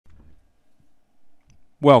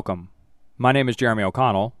Welcome. My name is Jeremy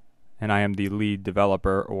O'Connell, and I am the lead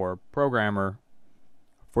developer or programmer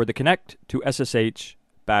for the Connect2SSH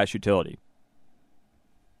bash utility.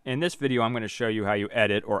 In this video, I'm going to show you how you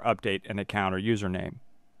edit or update an account or username.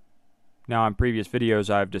 Now, in previous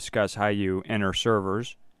videos, I've discussed how you enter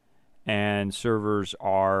servers, and servers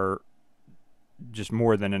are just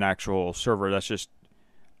more than an actual server. That's just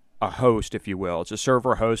a host, if you will. It's a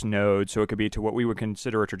server host node, so it could be to what we would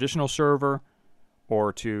consider a traditional server,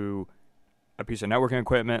 or to a piece of networking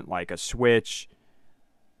equipment like a switch,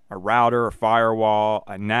 a router, a firewall,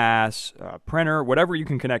 a NAS, a printer, whatever you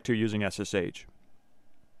can connect to using SSH.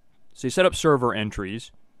 So you set up server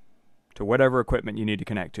entries to whatever equipment you need to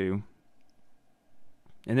connect to,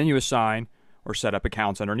 and then you assign or set up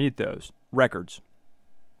accounts underneath those, records.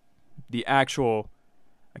 The actual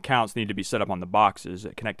accounts need to be set up on the boxes.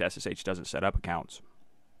 Connect2SSH doesn't set up accounts.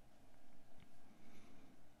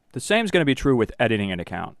 The same is going to be true with editing an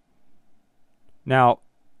account. Now,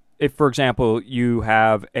 if, for example, you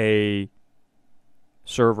have a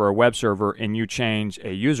server, a web server, and you change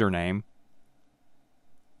a username,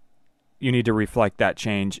 you need to reflect that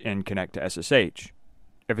change in Connect2SSH.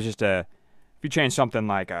 If it's just if you change something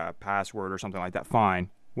like a password or something like that, fine,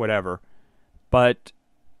 whatever. But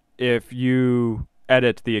if you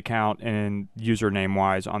edit the account and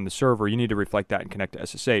username-wise on the server, you need to reflect that in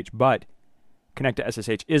Connect2SSH. But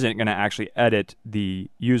Connect2SSH isn't going to actually edit the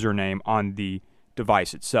username on the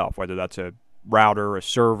device itself, whether that's a router, a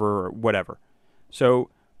server, or whatever. So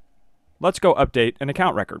let's go update an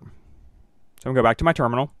account record. So I'm going to go back to my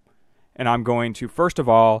terminal, and I'm going to, first of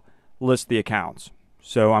all, list the accounts.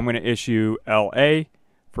 So I'm going to issue LA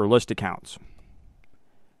for list accounts.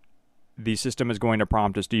 The system is going to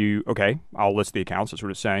prompt us, okay, I'll list the accounts, that's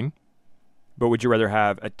what it's saying. But would you rather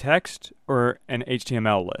have a text or an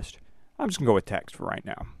HTML list? I'm just going to go with text for right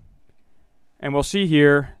now. And we'll see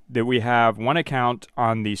here that we have one account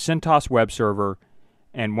on the CentOS web server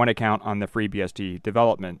and one account on the FreeBSD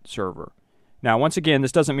development server. Now, once again,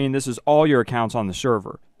 this doesn't mean this is all your accounts on the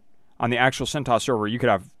server. On the actual CentOS server, you could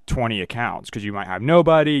have 20 accounts because you might have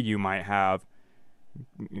nobody, you might have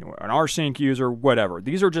an rsync user, whatever.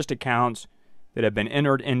 These are just accounts that have been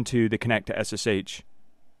entered into the Connect2SSH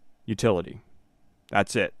utility.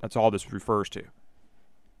 That's it. That's all this refers to.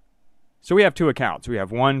 So we have two accounts. We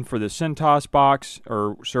have one for the CentOS box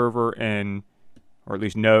or server or at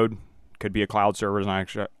least node. Could be a cloud server, doesn't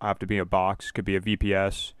actually have to be a box. Could be a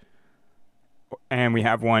VPS. And we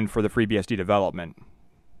have one for the FreeBSD development.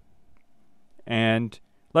 And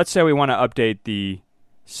let's say we want to update the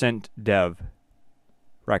CentDev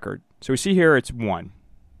record. So we see here it's 1.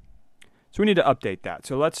 So we need to update that.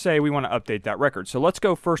 So let's say we want to update that record. So let's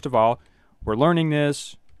go, first of all, we're learning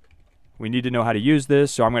this. We need to know how to use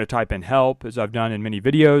this, so I'm going to type in help, as I've done in many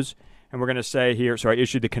videos, and we're going to say here, so I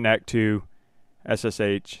issued the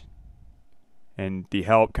Connect2SSH and the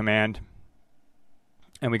help command,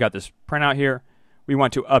 and we got this printout here. We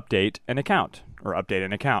want to update an account, or update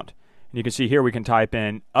an account. And you can see here we can type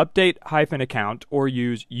in update-account or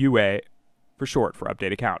use UA for short for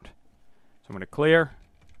update account. So I'm going to clear,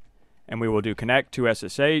 and we will do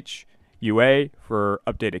Connect2SSH UA for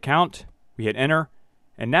update account. We hit enter.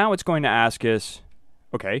 And now it's going to ask us,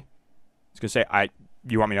 okay, it's going to say,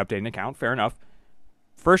 you want me to update an account? Fair enough.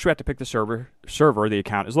 First, we have to pick the server the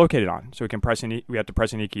account is located on. So we have to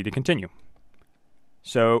press any key to continue.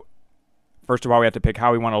 So first of all, we have to pick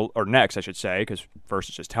how we want to, or next, I should say, because first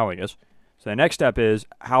it's just telling us. So the next step is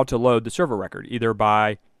how to load the server record, either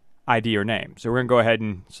by ID or name. So we're going to go ahead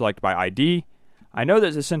and select by ID. I know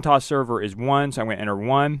that the CentOS server is 1, so I'm going to enter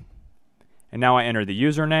 1. And now I enter the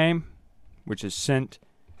username, which is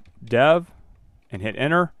CentDev, and hit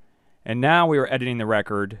enter. And now we are editing the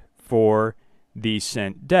record for the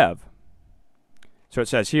CentDev. So it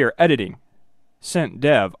says here, editing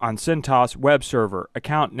CentDev on CentOS web server,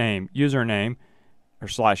 account name, username, or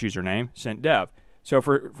 /username, CentDev. So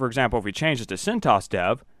for example, if we change this to CentOS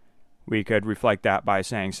Dev, we could reflect that by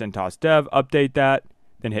saying CentOS Dev, update that,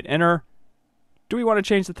 then hit enter. Do we want to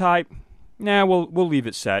change the type? Nah, we'll leave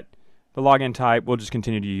it set. The login type, we'll just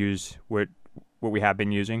continue to use what we have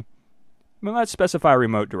been using. But let's specify a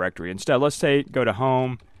remote directory. Instead, let's say go to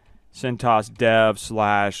home, CentOS dev /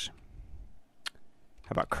 how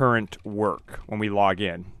about current work when we log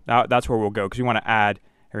in. Now, that's where we'll go because we want to add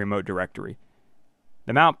a remote directory.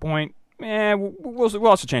 The mount point, we'll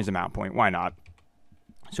also change the mount point. Why not?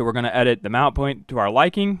 So we're going to edit the mount point to our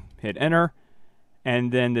liking, hit enter,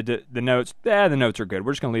 and then the notes, the notes are good.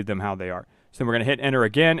 We're just going to leave them how they are. So then we're going to hit enter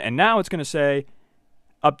again, and now it's going to say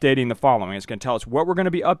updating the following. It's going to tell us what we're going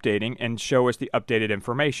to be updating and show us the updated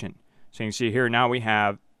information. So you can see here now we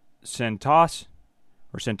have CentOS,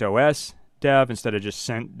 or CentOS dev instead of just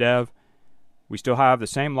cent dev. We still have the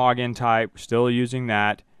same login type, we're still using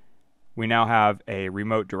that. We now have a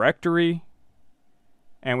remote directory,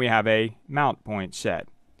 and we have a mount point set.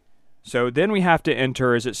 So then we have to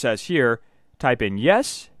enter, as it says here, type in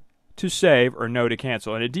yes to save or no to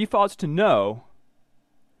cancel. And it defaults to no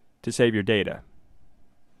to save your data.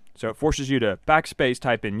 So it forces you to backspace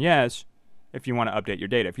type in yes if you want to update your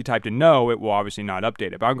data. If you typed in no, it will obviously not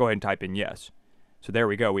update it. But I'll go ahead and type in yes. So there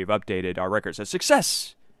we go. We've updated our record. It says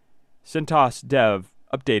success! CentOS dev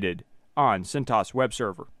updated on CentOS web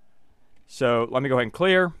server. So let me go ahead and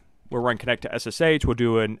clear. We'll run Connect2SSH. We'll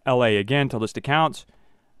do an LA again to list accounts.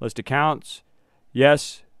 List accounts.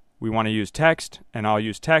 Yes, we want to use text, and I'll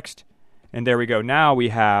use text. And there we go. Now we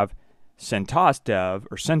have CentOS dev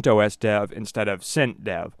or CentOS dev instead of cent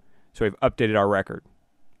dev. So we've updated our record.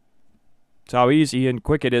 That's how easy and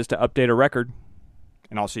quick it is to update a record.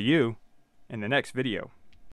 And I'll see you in the next video.